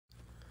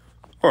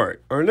All right,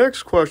 our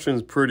next question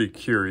is pretty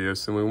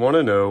curious, and we want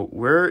to know,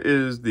 where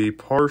is the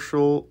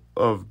partial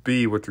of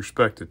B with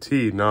respect to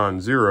T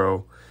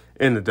non-zero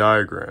in the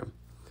diagram?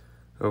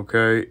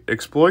 Okay,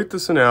 exploit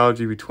this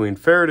analogy between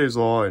Faraday's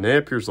law and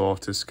Ampere's law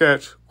to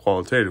sketch,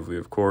 qualitatively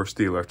of course,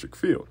 the electric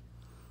field.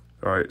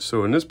 All right,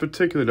 so in this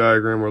particular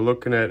diagram, we're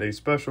looking at a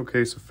special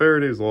case of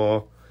Faraday's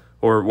law,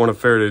 or one of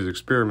Faraday's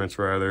experiments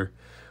rather,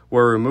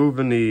 where we're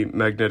moving the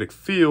magnetic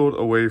field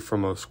away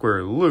from a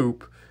square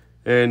loop,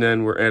 and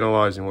then we're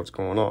analyzing what's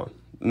going on.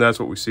 And that's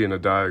what we see in the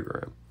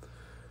diagram.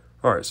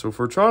 All right, so if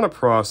we're trying to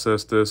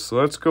process this,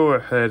 let's go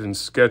ahead and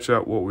sketch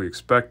out what we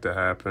expect to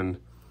happen.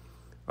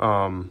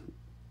 Well,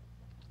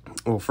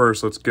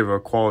 first, let's give a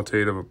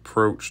qualitative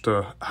approach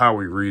to how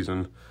we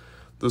reason.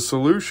 The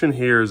solution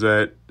here is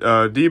that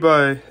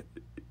dB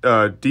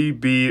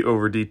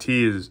over dt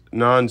is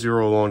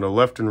non-zero along the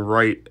left and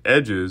right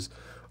edges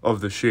of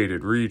the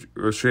shaded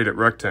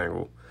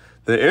rectangle.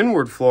 The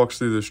inward flux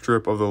through the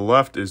strip of the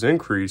left is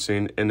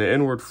increasing, and the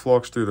inward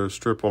flux through the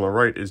strip on the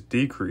right is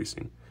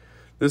decreasing.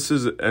 This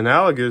is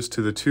analogous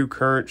to the two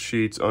current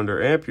sheets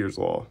under Ampere's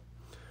law,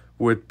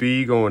 with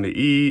B going to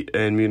E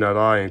and mu naught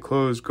I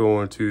enclosed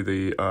going to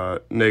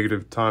the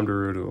negative time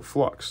derivative of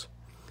flux.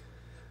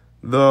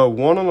 The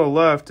one on the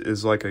left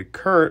is like a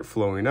current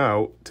flowing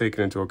out,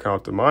 taking into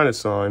account the minus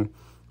sign,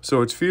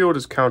 so its field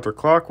is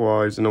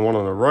counterclockwise, and the one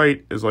on the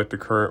right is like the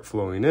current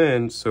flowing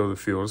in, so the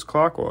field is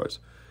clockwise.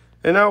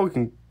 And now we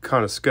can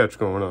kind of sketch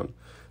going on.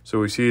 So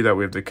we see that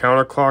we have the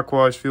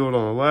counterclockwise field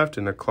on the left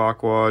and the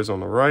clockwise on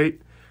the right.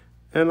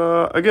 And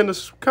again,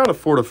 this kind of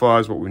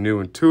fortifies what we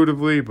knew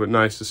intuitively, but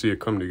nice to see it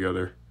come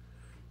together.